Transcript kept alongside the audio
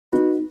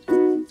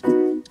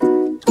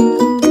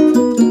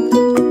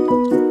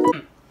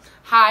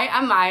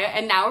I'm Maya,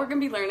 and now we're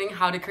going to be learning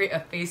how to create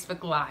a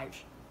Facebook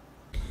Live.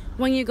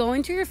 When you go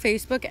into your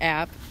Facebook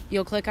app,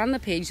 you'll click on the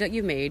page that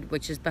you made,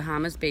 which is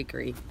Bahamas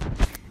Bakery,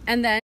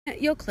 and then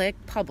you'll click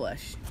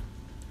Publish.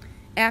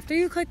 After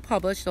you click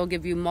Publish, they'll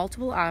give you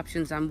multiple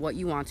options on what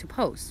you want to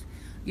post.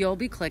 You'll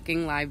be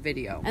clicking Live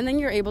Video, and then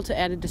you're able to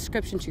add a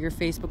description to your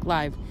Facebook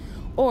Live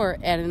or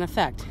add an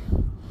effect.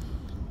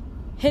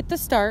 Hit the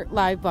Start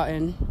Live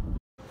button.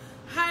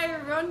 Hi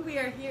everyone, we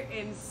are here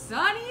in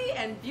sunny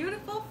and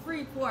beautiful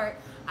Freeport.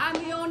 I'm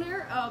the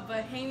owner of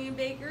Bahamian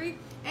Bakery,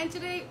 and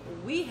today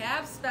we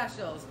have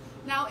specials.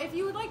 Now, if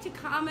you would like to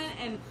comment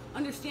and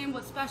understand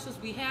what specials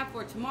we have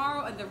for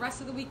tomorrow and the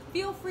rest of the week,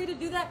 feel free to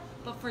do that.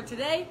 But for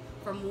today,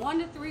 from 1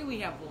 to 3, we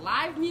have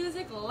live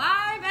music,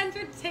 live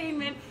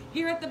entertainment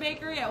here at the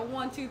bakery at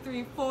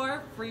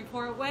 1234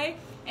 Freeport Way.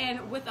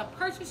 And with a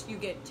purchase, you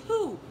get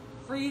 2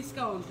 free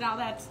scones. Now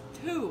that's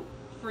 2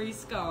 free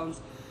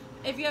scones.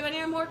 If you have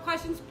any more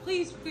questions,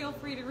 please feel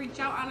free to reach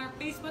out on our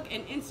Facebook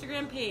and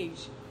Instagram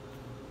page.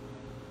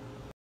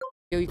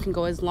 You can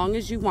go as long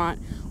as you want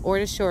or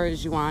as short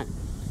as you want.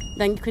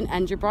 Then you can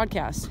end your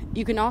broadcast.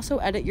 You can also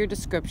edit your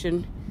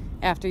description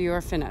after you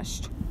are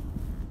finished.